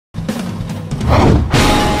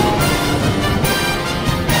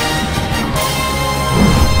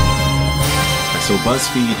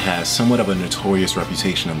BuzzFeed has somewhat of a notorious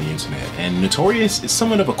reputation on the internet, and notorious is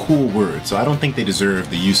somewhat of a cool word, so I don't think they deserve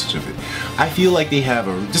the usage of it. I feel like they have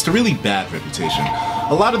just a really bad reputation.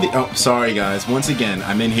 A lot of the— oh, sorry guys, once again,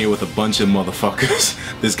 I'm in here with a bunch of motherfuckers.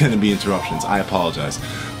 There's gonna be interruptions, I apologize.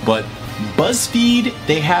 But BuzzFeed,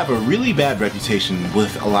 they have a really bad reputation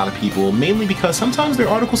with a lot of people, mainly because sometimes their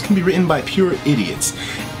articles can be written by pure idiots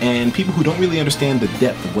and people who don't really understand the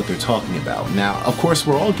depth of what they're talking about. Now, of course,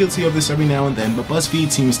 we're all guilty of this every now and then, but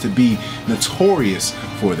BuzzFeed seems to be notorious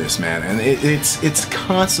for this, man, and it's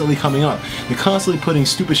constantly coming up. They're constantly putting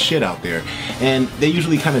stupid shit out there, and they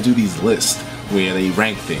usually kind of do these lists where they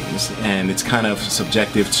rank things, and it's kind of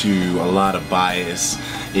subjective to a lot of bias.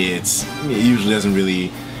 It usually doesn't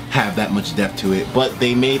really have that much depth to it, but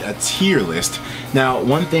they made a tier list. Now,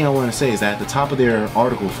 one thing I want to say is that at the top of their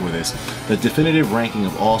article for this, the definitive ranking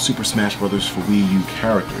of all Super Smash Bros. For Wii U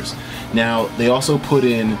characters. Now, they also put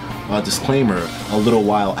in a disclaimer a little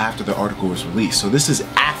while after the article was released, so this is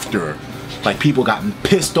after, like, people gotten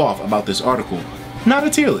pissed off about this article. Not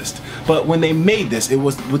a tier list. But when they made this, it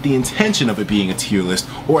was with the intention of it being a tier list,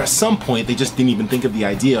 or at some point they just didn't even think of the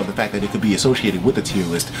idea of the fact that it could be associated with a tier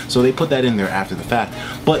list, so they put that in there after the fact.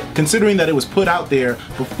 But considering that it was put out there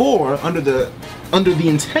before under the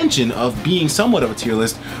intention of being somewhat of a tier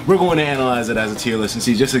list, we're going to analyze it as a tier list and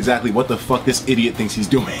see just exactly what the fuck this idiot thinks he's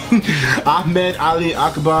doing. Ahmed Ali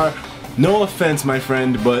Akbar, no offense my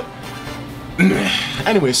friend, but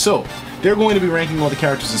anyway, so they're going to be ranking all the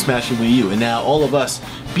characters in Smash and Wii U, and now all of us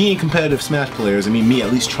being competitive Smash players, I mean me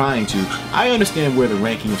at least trying to, I understand where the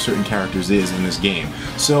ranking of certain characters is in this game.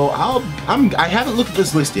 So I haven't looked at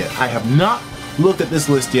this list yet. I have not looked at this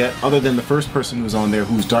list yet, other than the first person who's on there,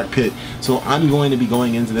 who's Dark Pit. So I'm going to be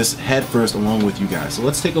going into this head first along with you guys. So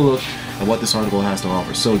let's take a look at what this article has to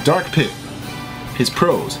offer. So Dark Pit, his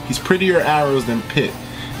pros: he's prettier arrows than Pit,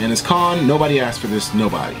 and his con: nobody asked for this,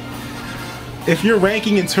 nobody. If you're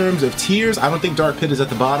ranking in terms of tiers, I don't think Dark Pit is at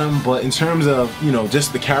the bottom, but in terms of, you know,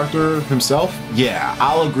 just the character himself, yeah,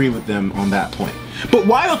 I'll agree with them on that point. But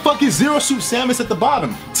why the fuck is Zero Suit Samus at the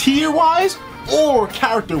bottom? Tier-wise or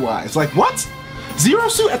character-wise? Like, what? Zero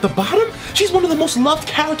Suit at the bottom? She's one of the most loved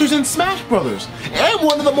characters in Smash Brothers, and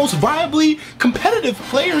one of the most viably competitive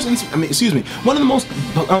players in, excuse me, one of the most,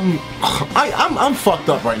 I'm fucked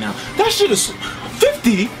up right now. That shit is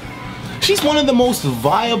 50? She's one of the most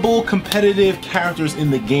viable, competitive characters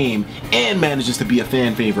in the game, and manages to be a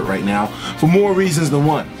fan favorite right now for more reasons than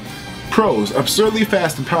one. Pros: absurdly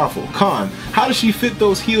fast and powerful. Con: how does she fit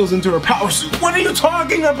those heels into her power suit? What are you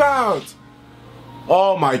talking about?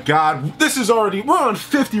 Oh my god, this is already, we're on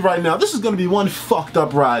 50 right now. This is gonna be one fucked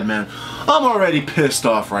up ride, man. I'm already pissed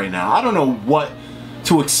off right now. I don't know what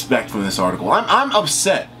to expect from this article. I'm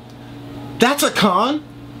upset. That's a con?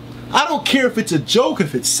 I don't care if it's a joke,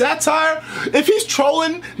 if it's satire. If he's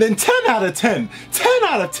trolling, then 10 out of 10. 10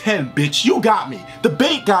 out of 10, bitch. You got me. The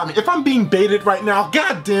bait got me. If I'm being baited right now,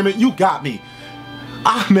 god damn it, you got me.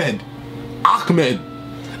 Ahmed,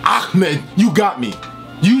 you got me.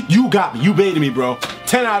 You got me. You baited me, bro.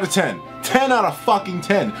 10 out of 10. 10 out of fucking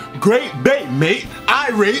 10. Great bait, mate.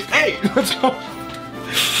 I rate 8. Let's go.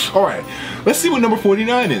 Alright, let's see what number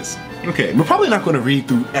 49 is. Okay, we're probably not going to read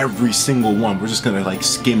through every single one. We're just going to like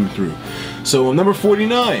skim through. So number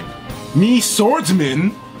 49, Mii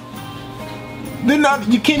Swordsman. They're not,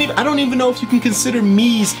 you can't even, I don't even know if you can consider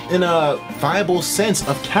Mii's in a viable sense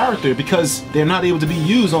of character, because they're not able to be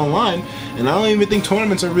used online, and I don't even think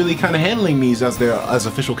tournaments are really kind of handling Mii's as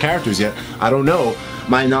official characters yet. I don't know.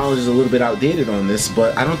 My knowledge is a little bit outdated on this,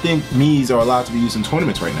 but I don't think Mii's are allowed to be used in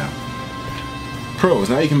tournaments right now. Pros: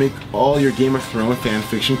 now you can make all your Game of Thrones fan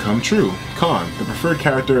fiction come true. Con: the preferred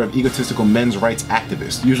character of egotistical men's rights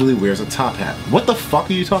activist usually wears a top hat. What the fuck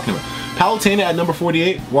are you talking about? Palutena at number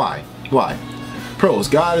 48? Why? Why? Pros: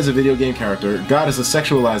 God is a video game character. God is a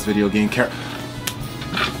sexualized video game character.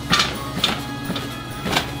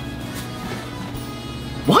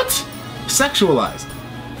 What? Sexualized?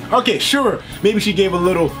 Okay, sure, maybe she gave a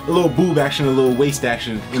little boob action, a little waist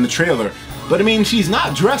action in the trailer. But I mean, she's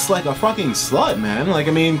not dressed like a fucking slut, man. Like,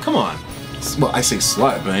 I mean, come on. Well, I say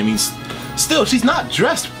slut, but I mean, still, she's not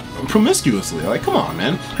dressed promiscuously. Like, come on,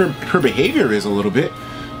 man. Her behavior is a little bit.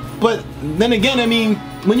 But then again, I mean,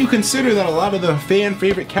 when you consider that a lot of the fan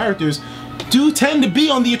favorite characters do tend to be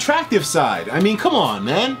on the attractive side. I mean, come on,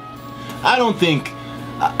 man. I don't think,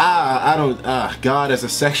 God as a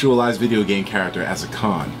sexualized video game character as a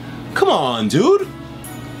con. Come on, dude.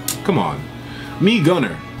 Come on. Mii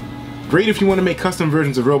Gunner. Great if you want to make custom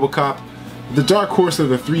versions of RoboCop. The dark horse of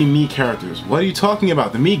the 3 Mii characters. What are you talking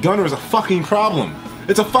about? The Mii Gunner is a fucking problem.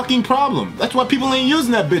 It's a fucking problem. That's why people ain't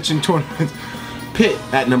using that bitch in tournaments. Pit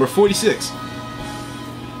at number 46.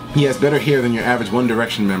 He has better hair than your average One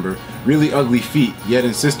Direction member, really ugly feet, yet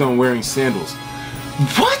insists on wearing sandals.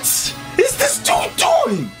 What is this dude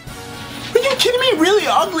doing? Are you kidding me? Really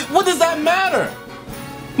ugly? What does that matter?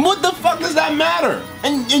 What the fuck does that matter?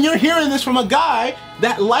 And you're hearing this from a guy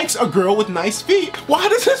that likes a girl with nice feet. Why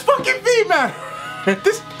does his fucking feet matter?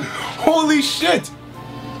 Holy shit.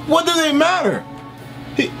 What does it matter?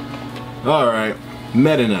 Alright,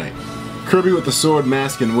 Meta Knight. Kirby with the sword,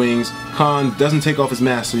 mask, and wings. Khan doesn't take off his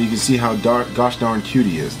mask so you can see how gosh darn cute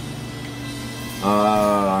he is.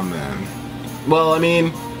 Man. Well, I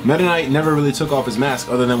mean, Meta Knight never really took off his mask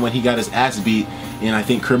other than when he got his ass beat in, I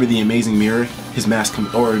think, Kirby the Amazing Mirror, his mask,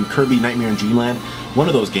 or in Kirby Nightmare in Dreamland, one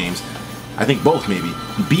of those games. I think both, maybe.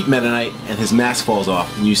 He beat Meta Knight and his mask falls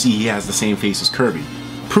off and you see he has the same face as Kirby,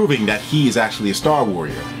 proving that he is actually a Star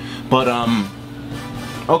Warrior. But,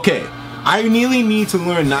 okay. I really need to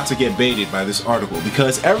learn not to get baited by this article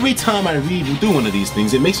because every time I read through one of these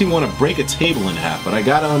things, it makes me want to break a table in half, but I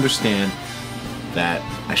gotta understand that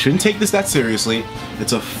I shouldn't take this that seriously.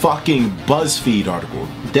 It's a fucking BuzzFeed article.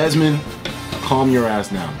 Desmond, calm your ass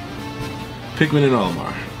down. Pikmin and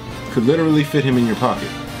Olimar. Could literally fit him in your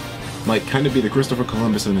pocket. Might kind of be the Christopher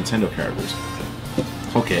Columbus of Nintendo characters.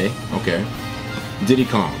 Okay, okay. Diddy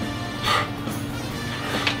Kong.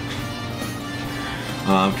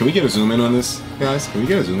 Can we get a zoom in on this, guys? Can we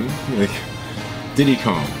get a zoom in? Like, Diddy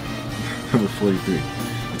Kong, number 43.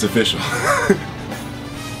 It's official.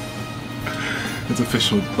 It's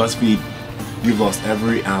official. BuzzFeed, you've lost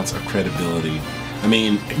every ounce of credibility. I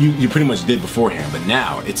mean, you pretty much did beforehand, but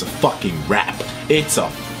now it's a fucking wrap. It's a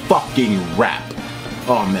fucking wrap.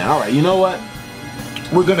 Oh man, alright, you know what?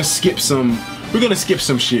 We're gonna skip some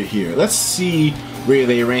shit here. Let's see where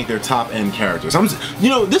they rank their top end characters. You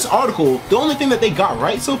know, this article, the only thing that they got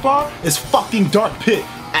right so far is fucking Dark Pit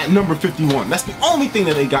at number 51. That's the only thing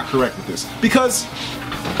that they got correct with this. Because,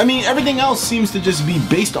 I mean, everything else seems to just be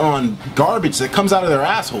based on garbage that comes out of their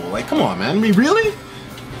asshole. Like, come on, man. I mean, really?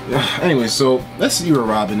 Anyway, so let's see where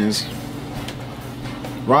Robin is.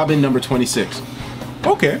 Robin, number 26.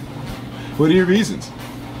 Okay. What are your reasons?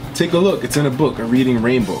 Take a look. It's in a book, A Reading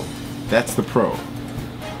Rainbow. That's the pro.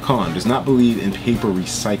 Khan does not believe in paper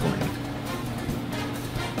recycling.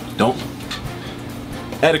 Don't.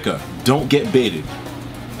 Etika, don't get baited.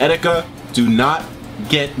 Etika, do not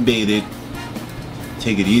get baited.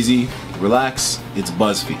 Take it easy, relax. It's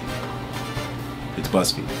BuzzFeed. It's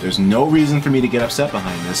BuzzFeed. There's no reason for me to get upset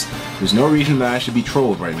behind this. There's no reason that I should be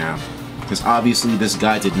trolled right now. Because obviously this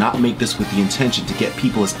guy did not make this with the intention to get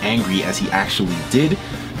people as angry as he actually did.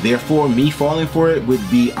 Therefore, me falling for it would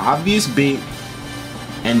be obvious bait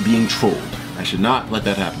and being trolled. I should not let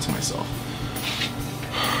that happen to myself.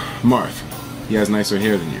 Marth. He has nicer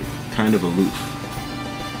hair than you. Kind of aloof.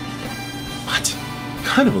 What?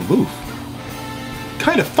 Kind of aloof?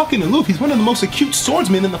 Kind of fucking aloof? He's one of the most acute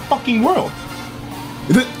swordsmen in the fucking world.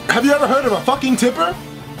 Have you ever heard of a fucking tipper?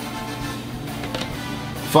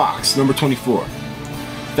 Fox, number 24.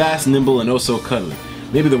 Fast, nimble, and oh so cuddly.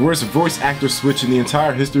 Maybe the worst voice actor switch in the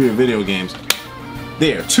entire history of video games.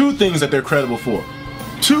 There, two things that they're credible for.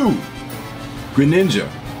 2. Greninja.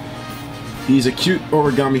 He's a cute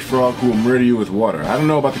origami frog who will murder you with water. I don't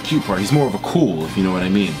know about the cute part. He's more of a cool, if you know what I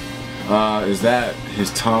mean. Is that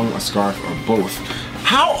his tongue, a scarf, or both?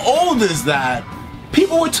 How old is that?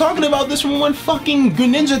 People were talking about this from when fucking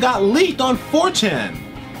Greninja got leaked on 4chan.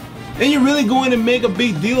 And you're really going to make a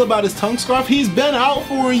big deal about his tongue scarf? He's been out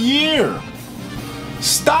for a year.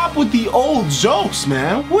 Stop with the old jokes,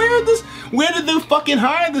 man. Where did they fucking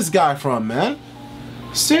hire this guy from, man?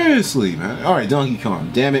 Seriously, man. Alright, Donkey Kong.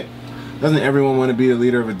 Damn it. Doesn't everyone want to be the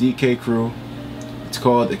leader of a DK crew? It's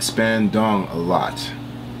called Expand Dong a lot.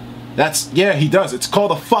 Yeah, he does. It's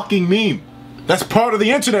called a fucking meme. That's part of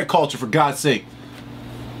the internet culture, for God's sake.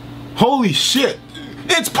 Holy shit.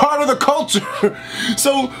 It's part of the culture.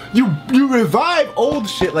 So you revive old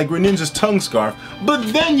shit like Greninja's tongue scarf,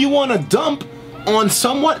 but then you want to dump on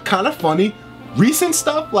somewhat kind of funny recent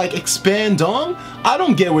stuff like Expand Dong? I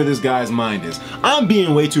don't get where this guy's mind is. I'm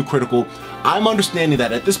being way too critical. I'm understanding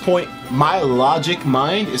that at this point, my logic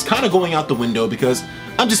mind is kind of going out the window because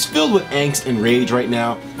I'm just filled with angst and rage right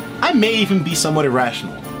now. I may even be somewhat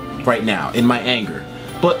irrational right now in my anger.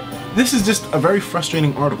 But this is just a very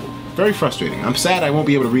frustrating article. Very frustrating. I'm sad I won't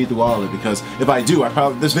be able to read through all of it because if I do,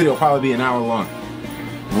 this video will probably be an hour long.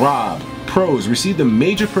 Rob, pros, received a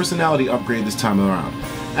major personality upgrade this time around.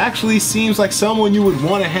 Actually seems like someone you would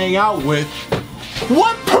want to hang out with.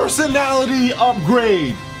 What personality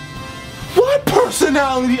upgrade? What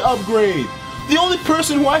personality upgrade? The only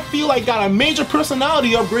person who I feel like got a major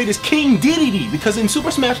personality upgrade is King Dedede, because in Super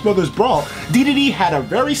Smash Bros. Brawl, Dedede had a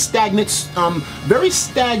very stagnant,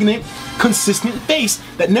 consistent face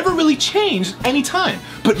that never really changed any time.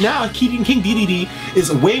 But now King Dedede is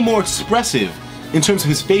way more expressive in terms of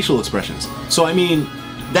his facial expressions. So I mean,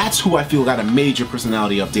 that's who I feel got a major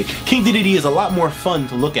personality update. King Dedede is a lot more fun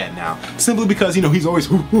to look at now, simply because, you know, he's always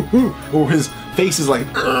or his face is like,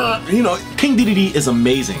 you know, King Dedede is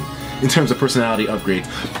amazing in terms of personality upgrades.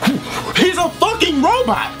 He's a fucking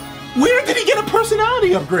robot! Where did he get a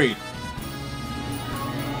personality upgrade?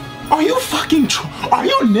 Are you fucking are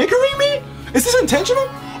you niggering me? Is this intentional?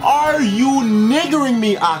 Are you niggering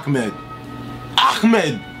me, Ahmed?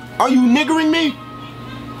 Ahmed, are you niggering me?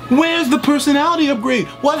 Where's the personality upgrade?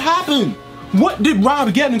 What happened? What did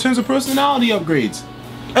Rob get in terms of personality upgrades?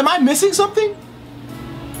 Am I missing something?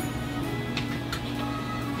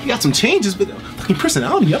 He got some changes, but fucking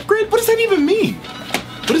personality upgrade? What does that even mean?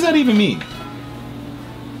 What does that even mean?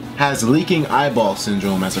 Has leaking eyeball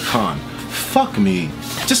syndrome as a con. Fuck me.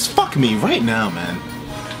 Just fuck me right now, man.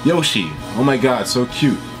 Yoshi. Oh my god, so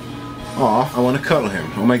cute. Aw, I want to cuddle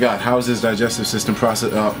him. Oh my god, how is his digestive system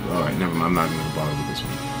process? Oh, alright, never mind. I'm not even gonna bother with this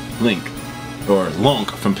one. Link, or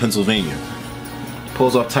Lonk from Pennsylvania.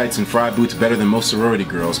 Pulls off tights and fry boots better than most sorority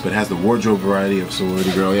girls, but has the wardrobe variety of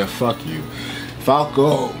sorority girl. Yeah, fuck you.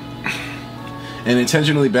 Falco. An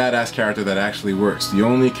intentionally badass character that actually works. The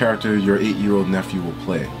only character your 8-year-old nephew will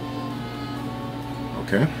play.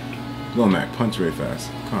 Okay. Lil Mac, punch very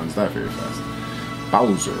fast. Cons, die very fast.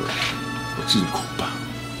 Bowser. Excuse me, Koopa.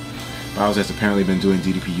 Bowser has apparently been doing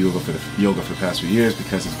DDP yoga for the past few years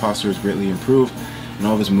because his posture is greatly improved and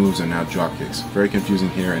all of his moves are now drop kicks. Very confusing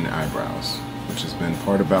hair and eyebrows, which has been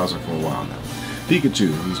part of Bowser for a while now.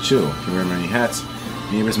 Pikachu, he's chill, can wear many hats.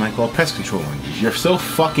 Neighbors might call pest control on you. You're so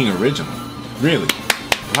fucking original. Really.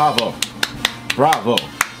 Bravo. Bravo.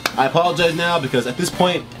 I apologize now because at this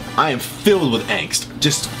point, I am filled with angst.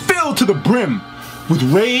 Just filled to the brim with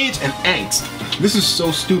rage and angst. This is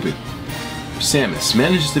so stupid. Samus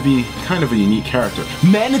manages to be kind of a unique character.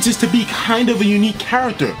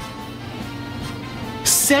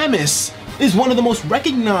 Samus is one of the most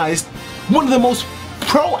recognized, one of the most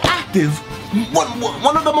proactive,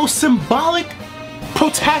 one of the most symbolic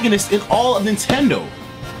protagonists in all of Nintendo,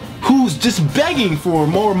 who's just begging for a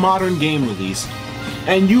more modern game release.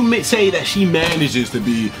 And you may say that she manages to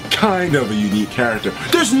be kind of a unique character.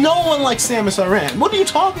 There's no one like Samus Aran. What are you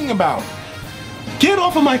talking about? Get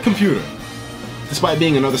off of my computer. Despite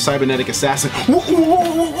being another cybernetic assassin.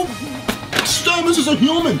 Samus is a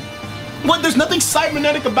human. What? There's nothing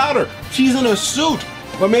cybernetic about her. She's in a suit.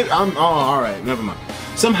 Well, maybe oh, alright, never mind.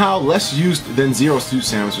 Somehow less used than Zero Suit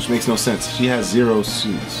Samus, which makes no sense. She has 0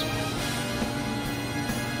 suits.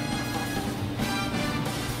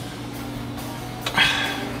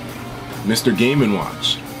 Mr. Game &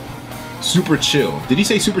 Watch. Super chill. Did he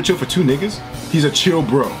say super chill for 2 niggas? He's a chill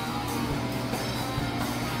bro.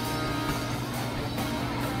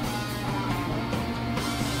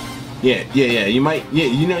 Yeah, you might,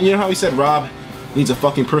 you know how he said Rob needs a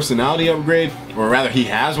fucking personality upgrade? Or rather, he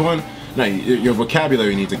has one? No, your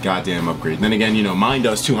vocabulary needs a goddamn upgrade. And then again, you know, mine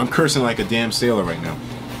does too. I'm cursing like a damn sailor right now.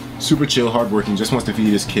 Super chill, hardworking, just wants to feed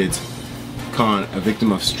his kids. Con, a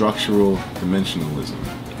victim of structural dimensionalism.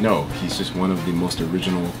 No, he's just one of the most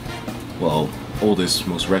original, well, oldest,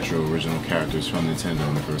 most retro original characters from Nintendo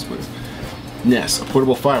in the first place. Ness, a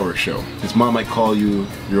portable fireworks show. His mom might call you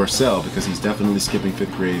your cell because he's definitely skipping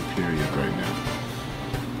 5th grade period right now.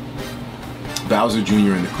 Bowser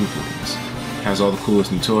Jr. and the Koopalings. Has all the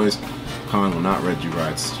coolest new toys. Con will not let you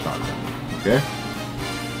ride shotgun. Okay?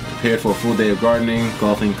 Prepared for a full day of gardening,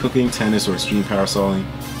 golfing, cooking, tennis, or extreme parasoling.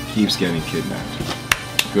 Keeps getting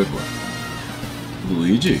kidnapped. Good one.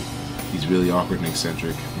 Luigi. He's really awkward and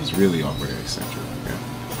eccentric. Okay?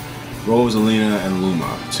 Rosalina and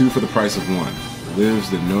Luma. 2 for the price of 1. Lives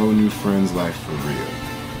the no new friends life for real.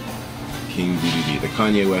 King Dedede, the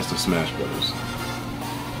Kanye West of Smash Brothers.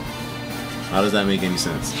 How does that make any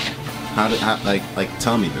sense? Like,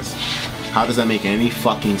 tell me this. How does that make any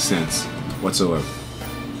fucking sense whatsoever?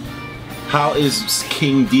 How is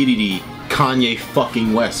King Dedede Kanye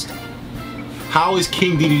fucking West? How is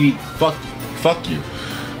King Dedede fuck you?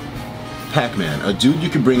 Pac-Man, a dude you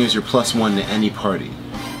can bring as your +1 to any party.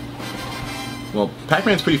 Well,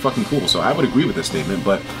 Pac-Man's pretty fucking cool, so I would agree with this statement,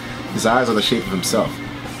 but his eyes are the shape of himself.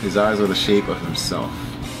 His eyes are the shape of himself.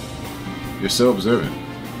 You're so observant.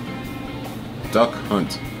 Duck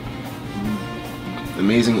Hunt.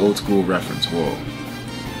 Amazing old school reference, whoa.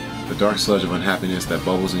 The dark sludge of unhappiness that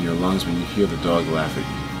bubbles in your lungs when you hear the dog laugh at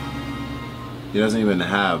you. He doesn't even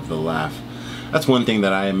have the laugh. That's one thing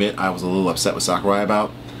that I admit I was a little upset with Sakurai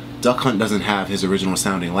about. Duck Hunt doesn't have his original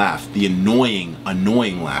sounding laugh, the annoying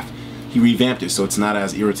laugh. He revamped it so it's not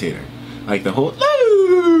as irritating. Like the whole,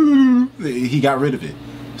 he got rid of it.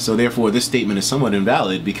 So therefore this statement is somewhat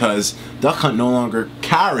invalid because Duck Hunt no longer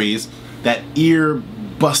carries that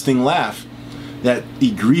ear-busting laugh, that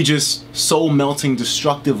egregious, soul-melting,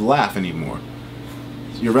 destructive laugh anymore.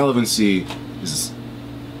 Your relevancy is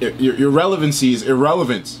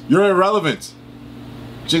irrelevant. You're irrelevant.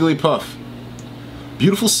 Jigglypuff.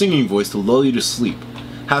 Beautiful singing voice to lull you to sleep.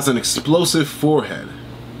 Has an explosive forehead.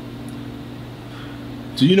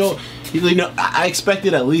 Do you know, I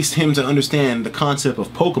expected at least him to understand the concept of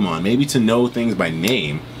Pokemon, maybe to know things by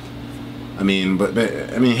name. I mean, but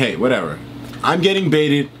I mean, hey, whatever. I'm getting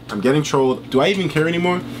baited. I'm getting trolled. Do I even care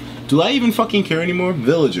anymore? Do I even fucking care anymore?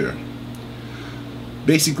 Villager.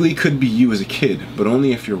 Basically could be you as a kid, but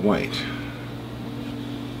only if you're white.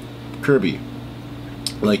 Kirby.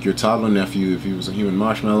 Like your toddler nephew if he was a human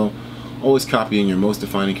marshmallow, always copying your most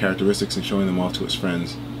defining characteristics and showing them off to his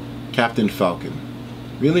friends. Captain Falcon.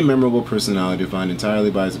 Really memorable personality defined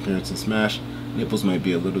entirely by his appearance in Smash. Nipples might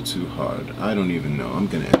be a little too hard. I don't even know. I'm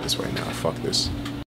gonna end this right now. Fuck this.